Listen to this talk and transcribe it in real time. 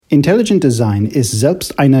Intelligent Design ist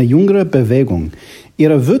selbst eine jüngere Bewegung.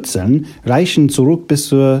 Ihre Wurzeln reichen zurück bis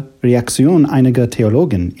zur Reaktion einiger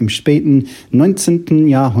Theologen im späten 19.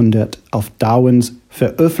 Jahrhundert auf Darwins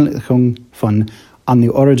Veröffentlichung von On the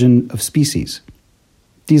Origin of Species.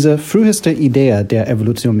 Diese früheste Idee der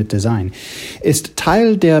Evolution mit Design ist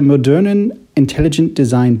Teil der modernen Intelligent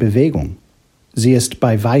Design Bewegung. Sie ist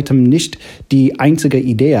bei weitem nicht die einzige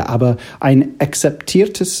Idee, aber ein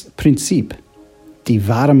akzeptiertes Prinzip. Die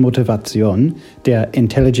wahre Motivation der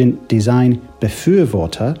Intelligent Design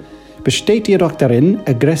Befürworter besteht jedoch darin,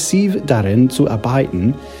 aggressiv darin zu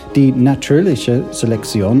arbeiten, die natürliche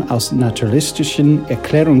Selektion als naturalistischen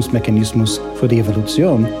Erklärungsmechanismus für die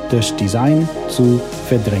Evolution durch Design zu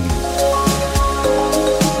verdrängen.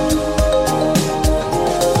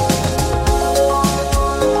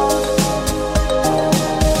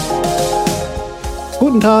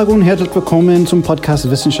 Guten Tag und herzlich willkommen zum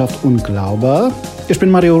Podcast Wissenschaft und Glaube. Ich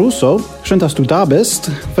bin Mario Russo. Schön, dass du da bist.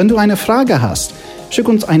 Wenn du eine Frage hast, schick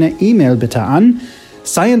uns eine E-Mail bitte an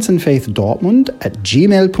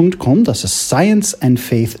scienceandfaithdortmund@gmail.com. Das ist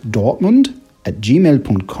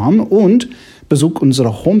scienceandfaithdortmund@gmail.com und besuch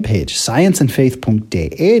unsere Homepage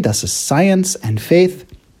scienceandfaith.de. Das ist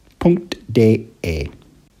scienceandfaith.de.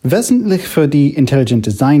 Wesentlich für die Intelligent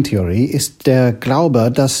Design Theorie ist der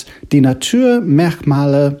Glaube, dass die Natur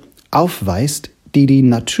Merkmale aufweist, die die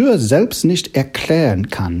Natur selbst nicht erklären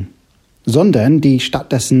kann, sondern die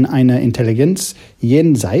stattdessen eine Intelligenz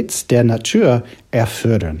jenseits der Natur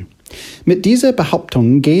erfordern. Mit dieser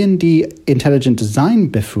Behauptung gehen die Intelligent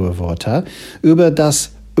Design Befürworter über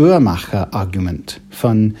das Uhrmacher-Argument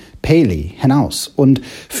von Paley hinaus und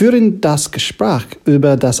führen das Gespräch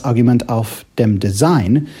über das Argument auf dem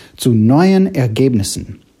Design zu neuen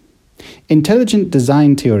Ergebnissen. Intelligent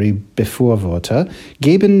Design Theory Befürworter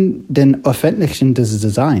geben den Öffentlichen des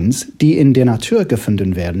Designs, die in der Natur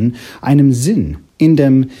gefunden werden, einen Sinn,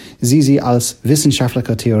 indem sie als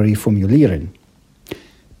wissenschaftliche Theorie formulieren.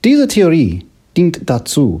 Diese Theorie dient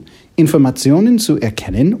dazu, Informationen zu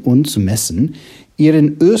erkennen und zu messen,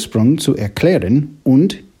 ihren Ursprung zu erklären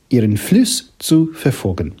und ihren Fluss zu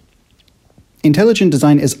verfolgen. Intelligent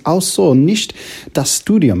Design ist also nicht das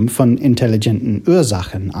Studium von intelligenten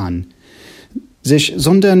Ursachen an,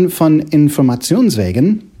 sondern von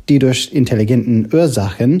Informationswegen, die durch intelligenten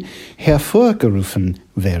Ursachen hervorgerufen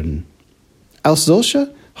werden. Als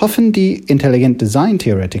solche hoffen die Intelligent Design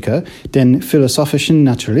Theoretiker, den philosophischen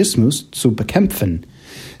Naturalismus zu bekämpfen,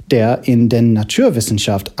 der in der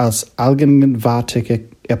Naturwissenschaft als allgegenwärtig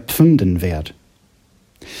empfunden wird.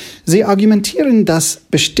 Sie argumentieren, dass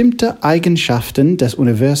bestimmte Eigenschaften des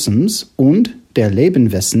Universums und der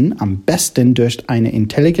Lebewesen am besten durch eine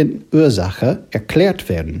intelligente Ursache erklärt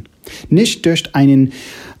werden, nicht durch einen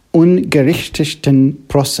ungerichteten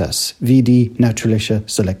Prozess wie die natürliche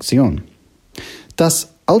Selektion. Das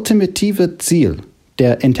ultimative Ziel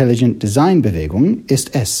der Intelligent Design Bewegung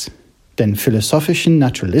ist es, den philosophischen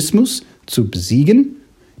Naturalismus zu besiegen,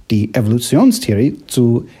 die Evolutionstheorie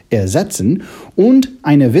zu ersetzen und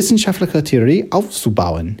eine wissenschaftliche Theorie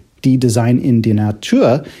aufzubauen, die Design in der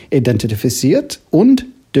Natur identifiziert und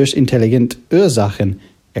durch intelligente Ursachen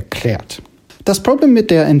erklärt. Das Problem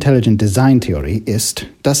mit der Intelligent Design Theorie ist,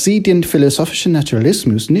 dass sie den philosophischen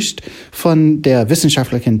Naturalismus nicht von der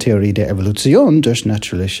wissenschaftlichen Theorie der Evolution durch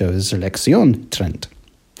natürliche Selektion trennt.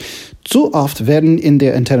 Zu oft werden in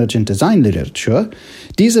der Intelligent Design Literatur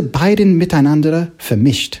diese beiden miteinander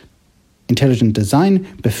vermischt. Intelligent Design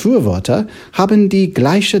Befürworter haben die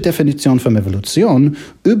gleiche Definition von Evolution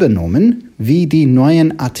übernommen wie die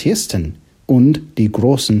neuen Atheisten und die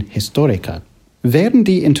großen Historiker. Während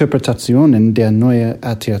die Interpretationen der neuen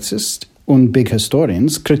Atheisten und Big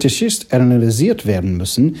Historians kritisch analysiert werden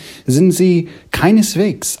müssen, sind sie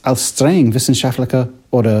keineswegs als streng wissenschaftliche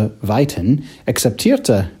oder weithin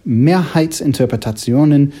akzeptierte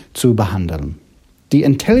Mehrheitsinterpretationen zu behandeln. Die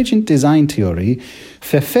Intelligent Design Theorie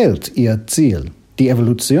verfehlt ihr Ziel, die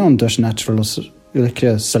Evolution durch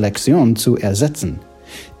natürliche Selektion zu ersetzen.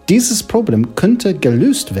 Dieses Problem könnte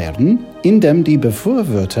gelöst werden, indem die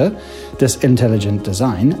Befürworter des Intelligent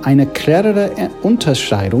Design eine klarere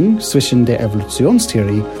Unterscheidung zwischen der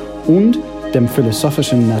Evolutionstheorie und dem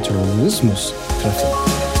philosophischen Naturalismus treffen.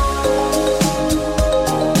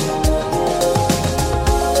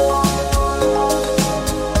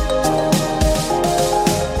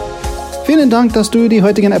 Vielen Dank, dass du die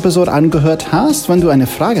heutige Episode angehört hast. Wenn du eine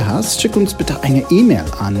Frage hast, schick uns bitte eine E-Mail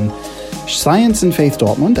an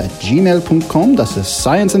scienceandfaithdortmund@gmail.com. Das ist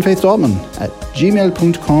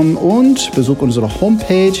scienceandfaithdortmund@gmail.com und besuch unsere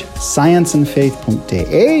Homepage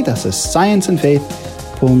scienceandfaith.de. Das ist scienceandfaith.de.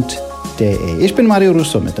 Ich bin Mario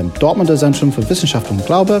Russo mit dem Dortmunder Zentrum für Wissenschaft und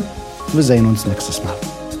Glaube. Wir sehen uns nächstes Mal.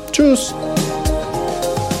 Tschüss!